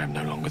I think I am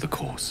no longer the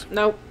cause.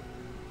 Nope.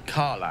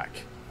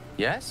 Karlaaaaach,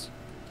 yes?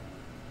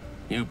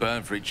 You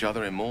burn for each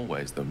other in more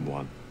ways than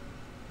one.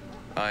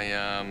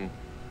 I,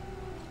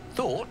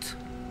 thought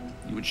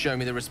you would show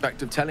me the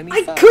respect of telling me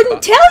I first,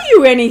 couldn't tell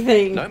you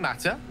anything! No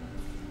matter.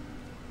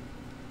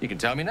 You can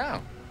tell me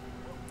now.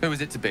 Who is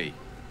it to be?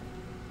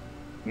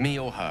 Me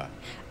or her?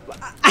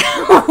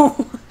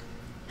 Ow!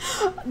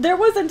 There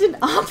wasn't an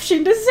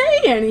option to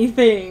say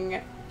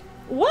anything.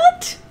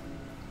 What?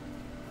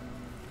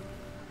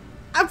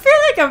 I feel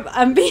like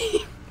I'm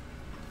being...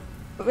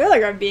 I feel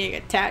like I'm being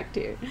attacked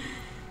here.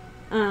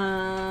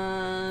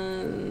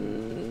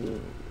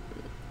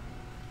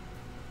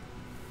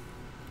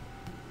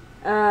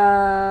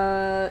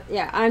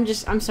 Yeah,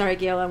 I'm sorry,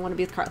 Gale, I want to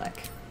be with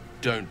Karlaaaaach.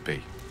 Don't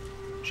be.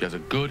 She has a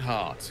good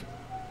heart.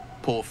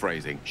 Poor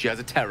phrasing. She has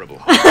a terrible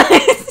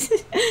heart.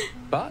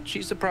 But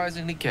she's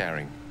surprisingly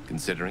caring,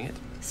 considering it.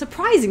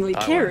 Surprisingly I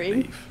won't caring?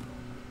 leave.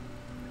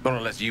 Not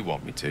unless you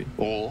want me to,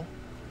 or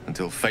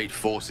until fate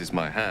forces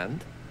my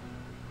hand.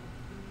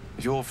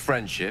 If your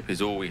friendship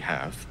is all we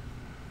have,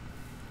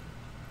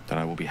 then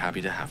I will be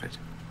happy to have it.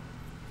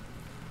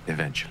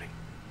 Eventually.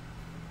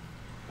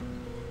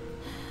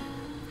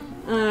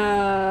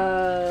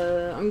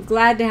 I'm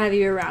glad to have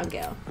you around,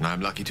 Gale. And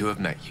I'm lucky to have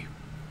met you.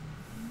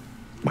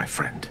 My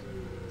friend.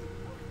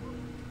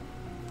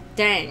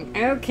 Dang.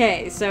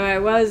 Okay, so I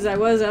was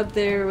up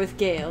there with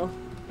Gale.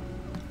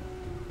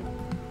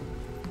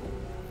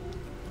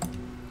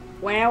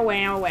 Wow,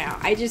 wow, wow.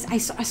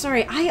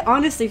 Sorry, I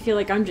honestly feel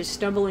like I'm just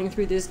stumbling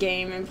through this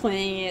game and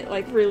playing it,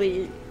 like,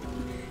 really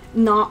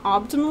not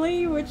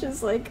optimally, which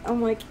is like,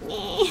 I'm like,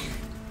 eh.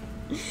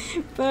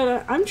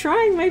 But I'm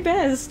trying my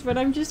best, but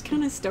I'm just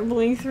kind of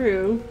stumbling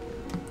through.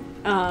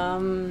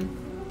 Boop,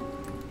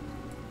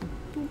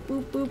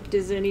 boop, boop.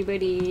 Does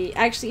anybody...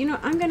 Actually, you know,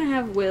 I'm gonna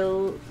have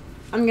Will...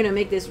 I'm gonna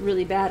make this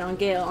really bad on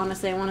Gale.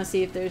 Honestly, I want to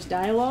see if there's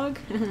dialogue.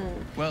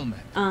 Well met.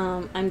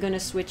 I'm gonna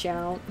switch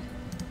out.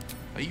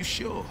 Are you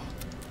sure?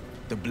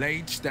 The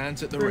blade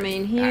stands at the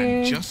Remain ready, here.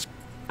 and just...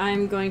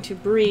 I'm going to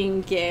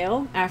bring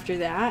Gale after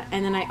that,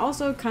 and then I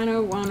also kind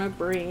of want to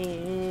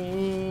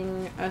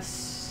bring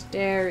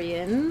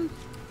Astarion.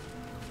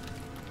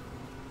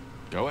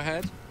 Go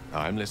ahead.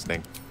 I'm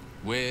listening.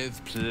 With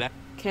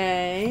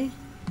Okay.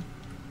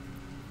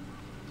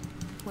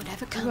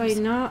 Whatever Do comes.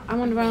 I not? I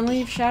want to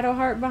leave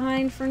Shadowheart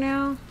behind for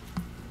now.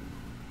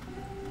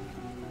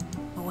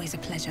 Always a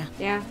pleasure.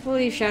 Yeah, we'll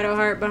leave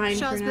Shadowheart behind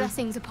Shah's for now.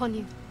 blessings upon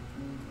you.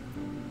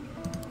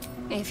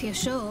 If you're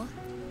sure.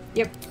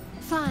 Yep.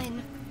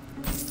 Fine.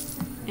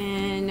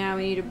 And now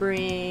we need to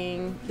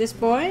bring this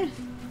boy.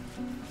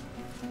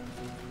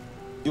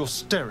 You're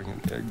staring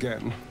at me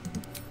again.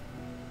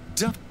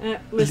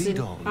 Listen, Lead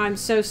on. I'm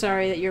so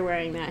sorry that you're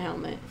wearing that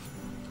helmet.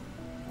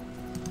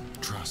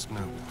 Trust no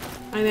one.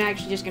 I'm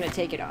actually just gonna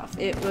take it off.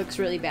 It looks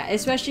really bad,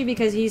 especially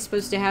because he's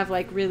supposed to have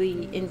like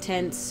really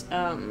intense,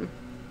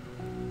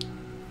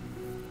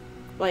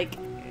 like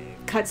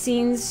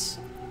cutscenes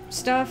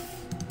stuff.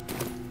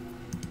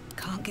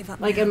 Can't give up.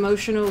 Like now.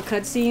 emotional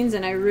cutscenes,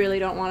 and I really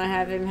don't want to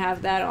have him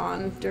have that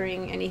on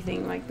during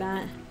anything like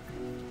that.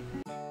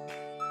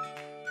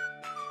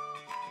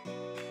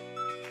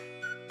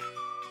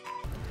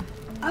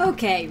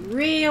 Okay,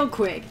 real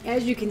quick,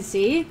 as you can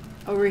see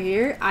over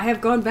here, I have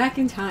gone back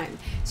in time.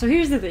 So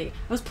here's the thing.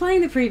 I was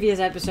playing the previous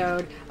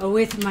episode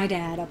with my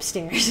dad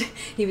upstairs.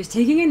 He was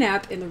taking a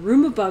nap in the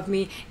room above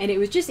me, and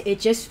it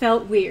just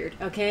felt weird,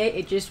 okay?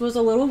 It just was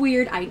a little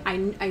weird.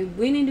 I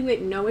went into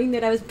it knowing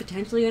that I was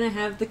potentially going to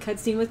have the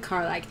cutscene with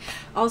Karlaaaaach.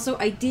 Also,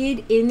 I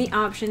did, in the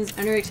options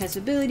under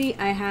accessibility,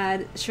 I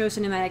had show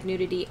cinematic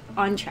nudity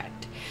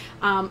unchecked.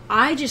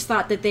 I just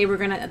thought that they were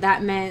gonna,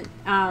 that meant,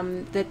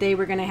 that they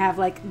were gonna have,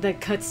 like, the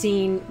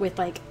cutscene with,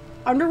 like,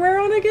 underwear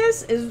on, I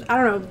guess? I don't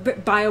know,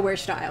 BioWare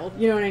style,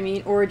 you know what I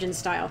mean? Origin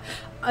style.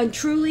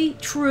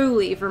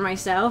 Truly, for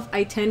myself,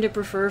 I tend to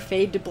prefer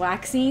fade to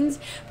black scenes,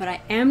 but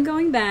I am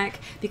going back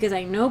because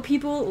I know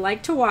people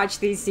like to watch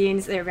these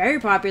scenes. They're very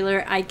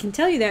popular. I can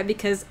tell you that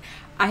because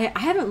I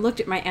haven't looked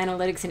at my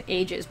analytics in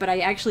ages, but I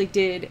actually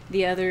did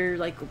the other,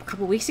 like, a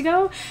couple weeks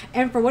ago,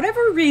 and for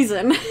whatever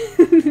reason,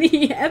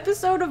 the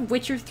episode of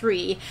Witcher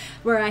 3,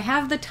 where I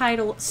have the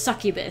title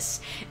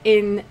Succubus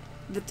in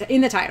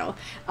in the title,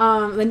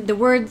 the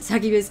word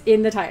succubus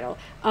in the title,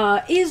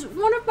 is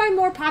one of my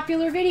more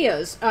popular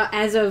videos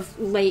as of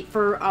late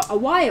for a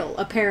while,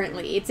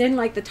 apparently. It's in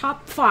like the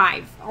top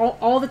 5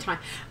 all the time.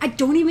 I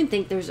don't even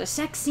think there's a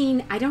sex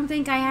scene. I don't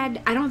think I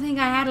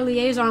had a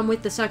liaison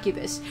with the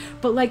succubus,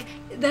 but like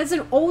that's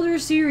an older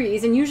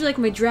series, and usually like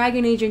my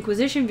Dragon Age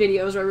Inquisition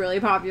videos are really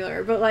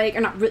popular, but like,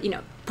 or not really, you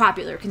know,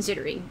 popular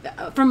considering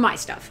from my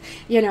stuff,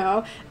 you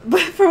know,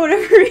 but for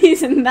whatever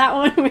reason that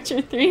one,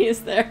 Witcher 3,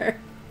 is there.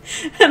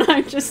 And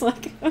I'm just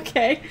like,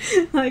 okay,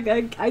 like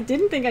I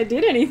didn't think I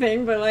did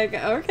anything, but like,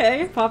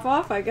 okay, pop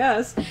off, I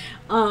guess.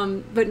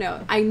 But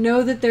no, I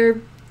know that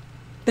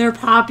they're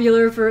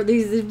popular for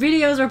these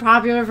videos are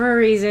popular for a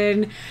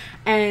reason,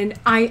 and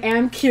I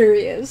am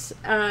curious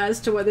as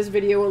to what this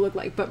video will look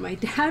like. But my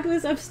dad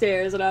was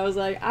upstairs, and I was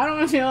like, I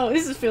don't feel,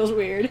 this feels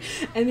weird.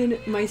 And then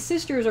my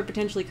sisters are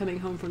potentially coming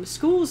home from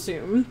school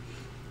soon,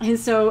 and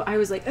so I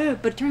was like,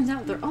 but it turns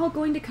out they're all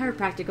going to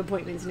chiropractic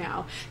appointments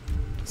now.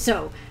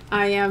 So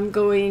I am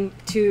going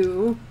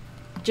to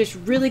just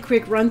really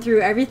quick run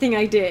through everything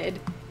I did,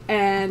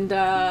 and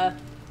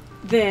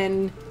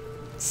then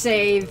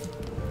save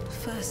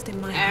first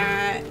in my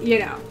heart. You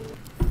know.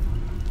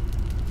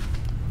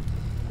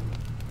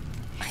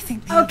 I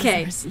think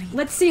okay,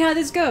 let's see how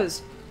this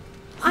goes.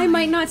 I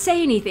might not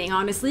say anything,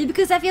 honestly,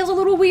 because that feels a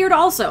little weird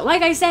also.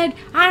 Like I said,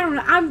 I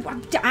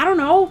don't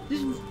know.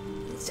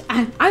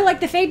 I like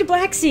the fade to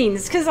black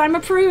scenes because I'm a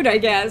prude, I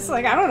guess.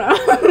 Like, I don't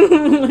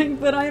know. Like,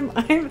 but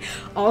I'm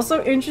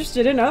also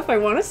interested enough. I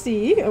want to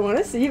see,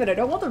 but I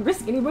don't want to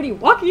risk anybody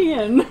walking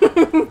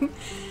in.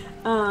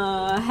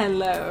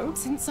 Hello.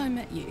 Since I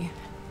met you,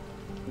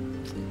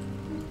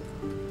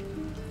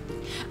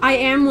 I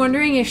am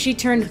wondering if she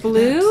turned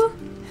blue.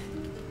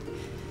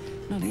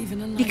 Not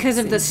even a light because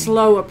of the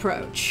slow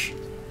approach.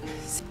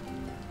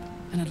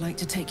 And I'd like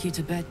to take you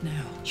to bed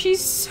now.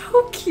 She's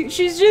so cute.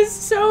 She's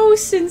just so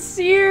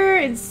sincere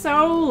and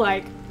so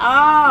like,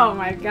 oh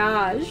my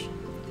gosh.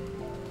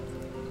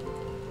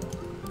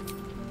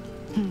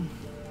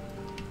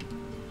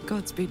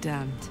 Gods be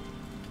damned.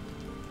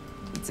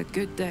 It's a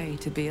good day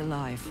to be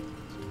alive.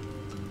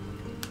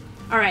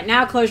 Alright,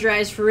 now close your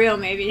eyes for real,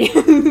 maybe.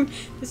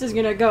 This is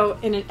gonna go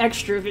in an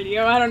extra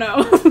video, I don't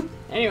know.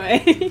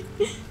 Anyway.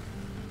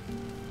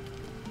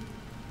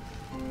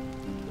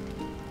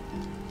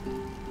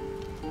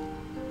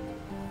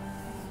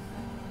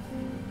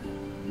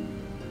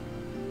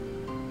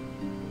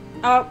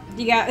 Oh,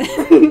 you got...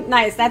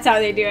 Nice, that's how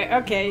they do it.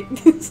 Okay.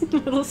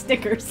 Little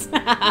stickers.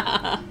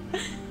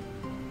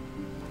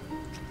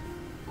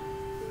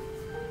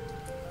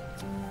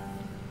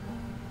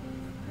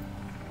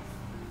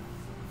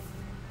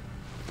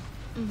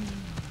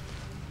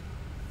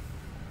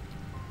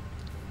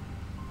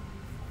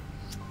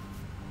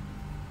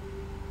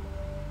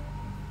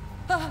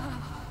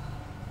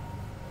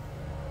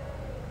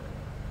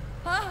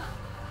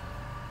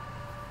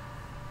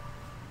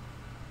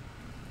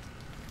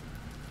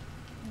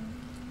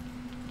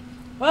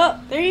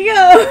 Well, there you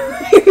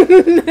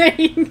go. There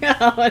you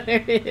go.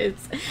 There it is.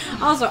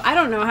 Also, I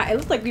don't know how. It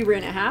looked like we were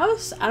in a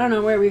house. I don't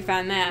know where we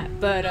found that,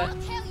 but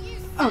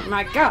oh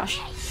my gosh,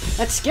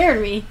 that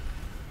scared me.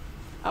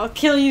 I'll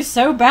kill you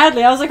so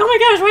badly. I was like, oh my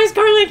gosh, why is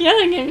Karlaaaaach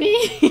yelling at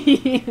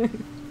me?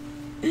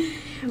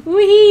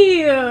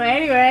 Wee!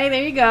 Anyway,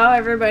 there you go,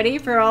 everybody,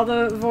 for all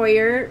the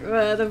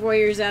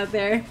voyeurs out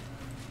there.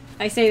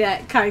 I say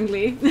that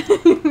kindly.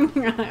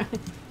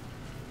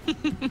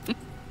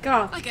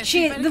 God,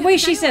 the way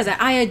she says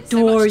it, I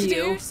adore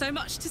you. So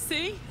much to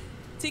see.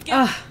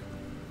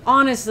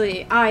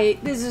 Honestly,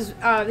 this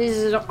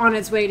is on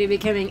its way to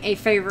becoming a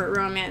favorite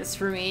romance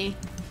for me.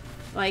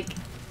 Like,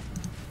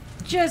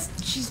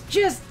 she's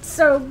just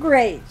so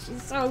great.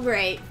 She's so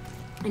great.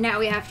 And now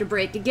we have to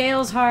break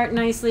Gale's heart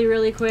nicely,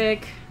 really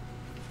quick.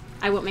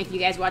 I won't make you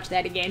guys watch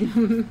that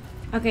again.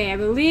 Okay, I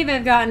believe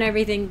I've gotten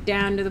everything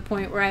down to the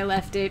point where I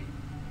left it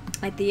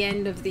at the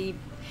end of the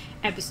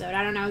episode.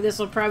 I don't know, this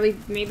will probably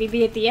maybe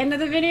be at the end of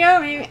the video.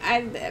 Maybe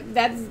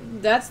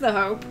that's the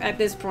hope at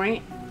this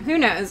point. Who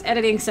knows?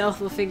 Editing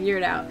self will figure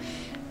it out.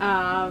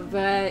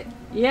 But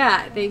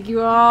yeah, thank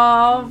you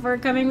all for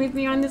coming with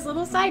me on this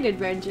little side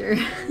adventure.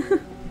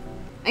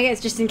 I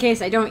guess just in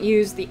case I don't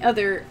use the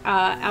other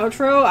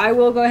outro, I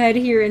will go ahead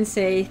here and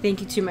say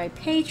thank you to my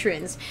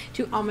patrons.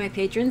 To all my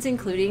patrons,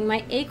 including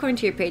my Acorn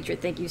tier patron.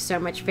 Thank you so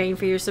much, Fane,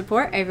 for your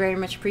support. I very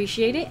much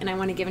appreciate it. And I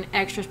want to give an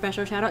extra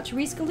special shout out to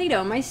Reese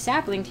Galito, my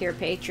Sapling tier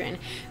patron,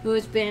 who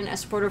has been a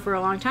supporter for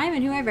a long time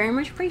and who I very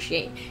much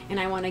appreciate. And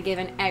I want to give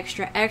an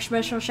extra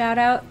special shout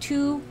out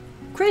to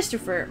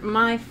Christopher,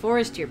 my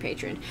Forest tier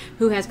patron,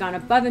 who has gone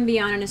above and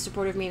beyond in his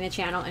support of me in the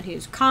channel, and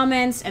whose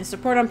comments and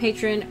support on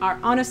Patreon are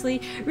honestly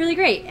really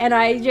great, and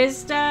I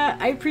just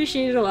I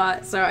appreciate it a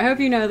lot. So I hope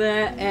you know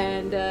that.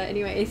 And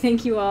anyway,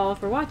 thank you all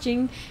for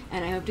watching,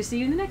 and I hope to see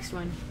you in the next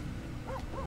one.